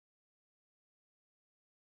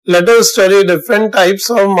Let us study different types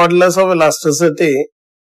of modulus of elasticity.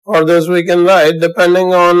 For this we can write,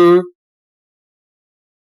 depending on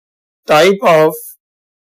type of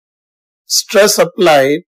stress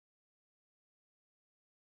applied,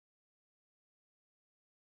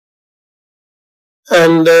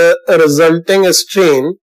 and resulting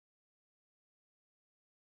strain,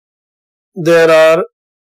 there are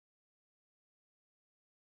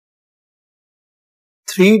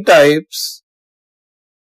three types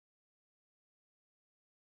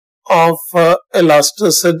of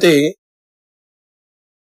elasticity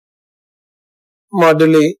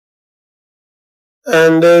moduli,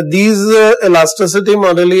 and these elasticity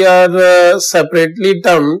moduli are separately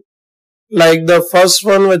termed, like the first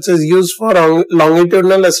one, which is used for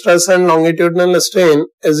longitudinal stress and longitudinal strain,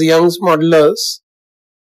 is Young's modulus.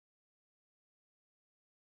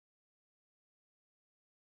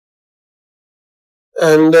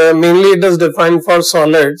 And mainly it is defined for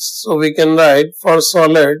solids. So we can write for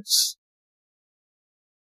solids,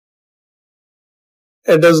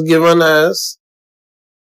 it is given as,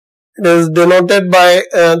 it is denoted by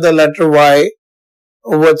the letter Y,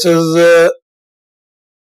 which is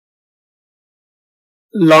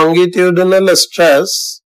longitudinal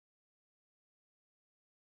stress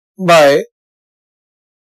by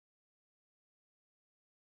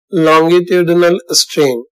longitudinal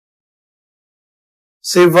strain.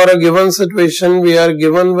 Say for a given situation, we are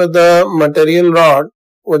given with a material rod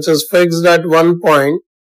which is fixed at one point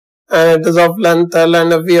and it is of length L,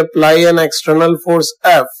 and if we apply an external force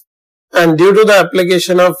F, and due to the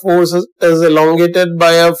application of force is elongated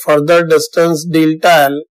by a further distance delta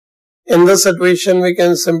L, in this situation we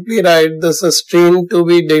can simply write this strain to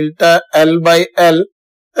be delta L by L,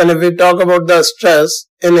 and if we talk about the stress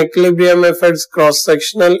in equilibrium, if its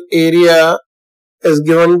cross-sectional area is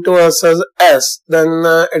given to us as S, then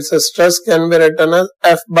its stress can be written as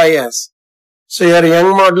F by S. So here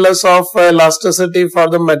Young modulus of elasticity for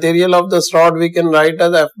the material of this rod we can write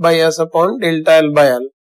as F by S upon delta L by L.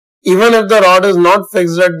 Even if the rod is not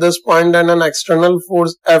fixed at this point and an external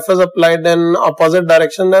force F is applied in opposite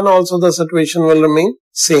direction, then also the situation will remain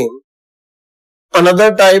same.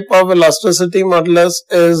 Another type of elasticity modulus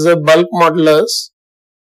is bulk modulus,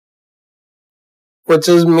 which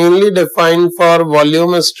is mainly defined for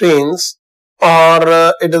volume strains,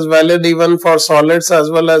 or it is valid even for solids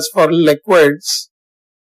as well as for liquids,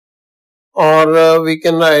 or we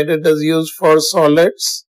can write it is used for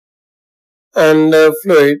solids and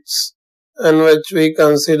fluids, in which we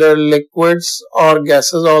consider liquids or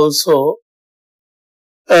gases also.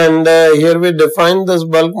 And here we define this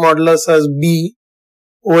bulk modulus as B,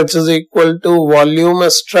 which is equal to volume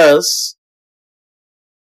stress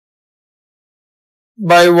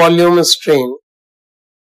by volume strain.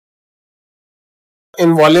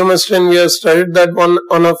 In volume strain, we have studied that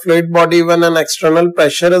on a fluid body when an external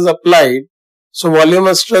pressure is applied, so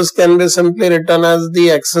volume stress can be simply written as the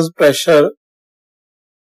excess pressure.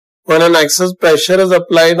 When an excess pressure is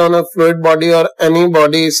applied on a fluid body or any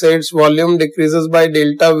body, say its volume decreases by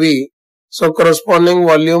delta V, so corresponding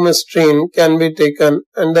volume strain can be taken,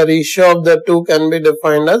 and the ratio of the two can be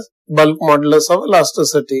defined as bulk modulus of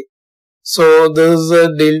elasticity. So this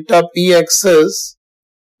delta P excess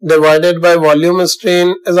divided by volume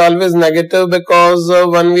strain is always negative, because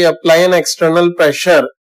when we apply an external pressure,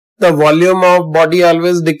 the volume of body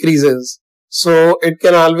always decreases. So it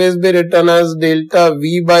can always be written as delta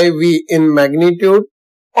V by V in magnitude,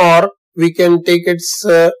 or we can take its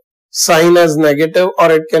sign as negative,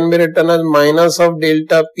 or it can be written as minus of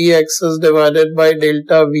delta P excess divided by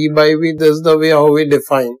delta V by V. This is the way how we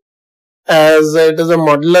define. As it is a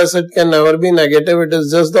modulus, it can never be negative. It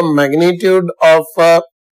is just the magnitude of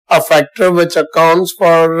a factor which accounts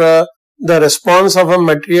for the response of a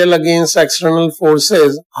material against external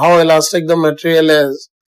forces, how elastic the material is.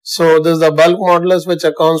 So this is the bulk modulus which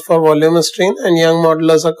accounts for volume strain, and Young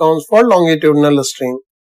modulus accounts for longitudinal strain.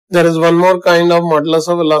 There is one more kind of modulus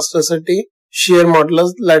of elasticity, shear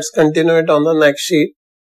modulus. Let's continue it on the next sheet.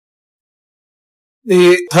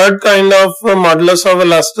 The third kind of modulus of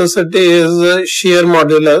elasticity is shear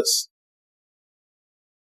modulus,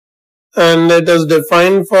 and it is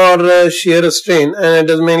defined for shear strain, and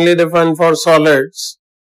it is mainly defined for solids.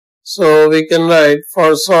 So we can write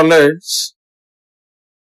for solids,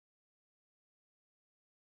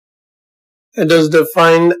 it is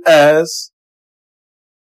defined as,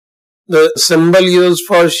 the symbol used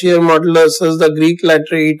for shear modulus is the Greek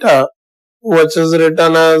letter eta, which is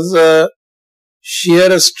written as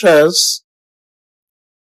shear stress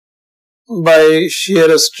by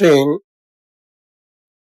shear strain,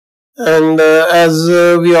 And as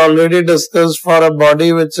we already discussed, for a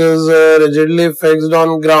body which is rigidly fixed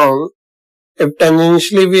on ground, if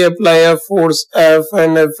tangentially we apply a force F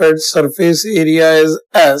and if its surface area is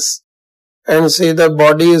S, and say the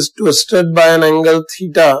body is twisted by an angle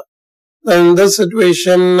theta, then in this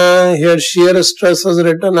situation here shear stress is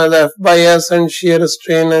written as F by S and shear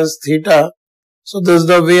strain is theta. So this is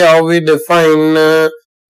the way how we define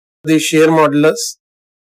the shear modulus.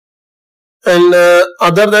 And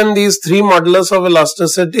other than these three modulus of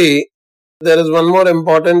elasticity, there is one more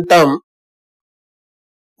important term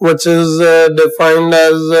which is defined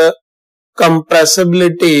as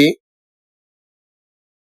compressibility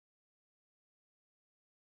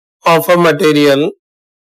of a material.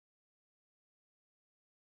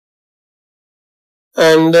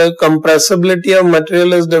 And compressibility of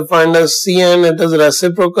material is defined as C, and it is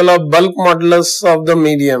reciprocal of bulk modulus of the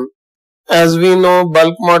medium. As we know,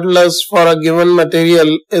 bulk modulus for a given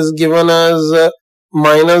material is given as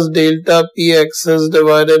minus delta Px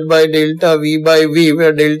divided by delta V by V,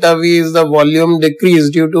 where delta V is the volume decrease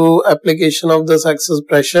due to application of this excess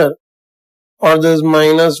pressure, or this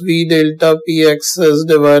minus V delta Px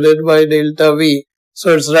divided by delta V.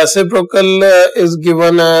 So its reciprocal is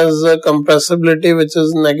given as compressibility, which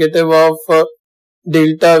is negative of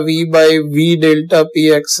delta V by V delta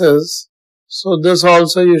Px. So this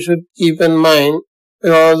also you should keep in mind,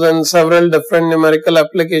 because in several different numerical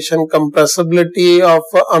application, compressibility of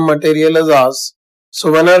a material is asked.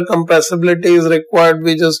 So whenever compressibility is required,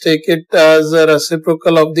 we just take it as a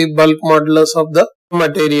reciprocal of the bulk modulus of the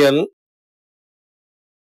material.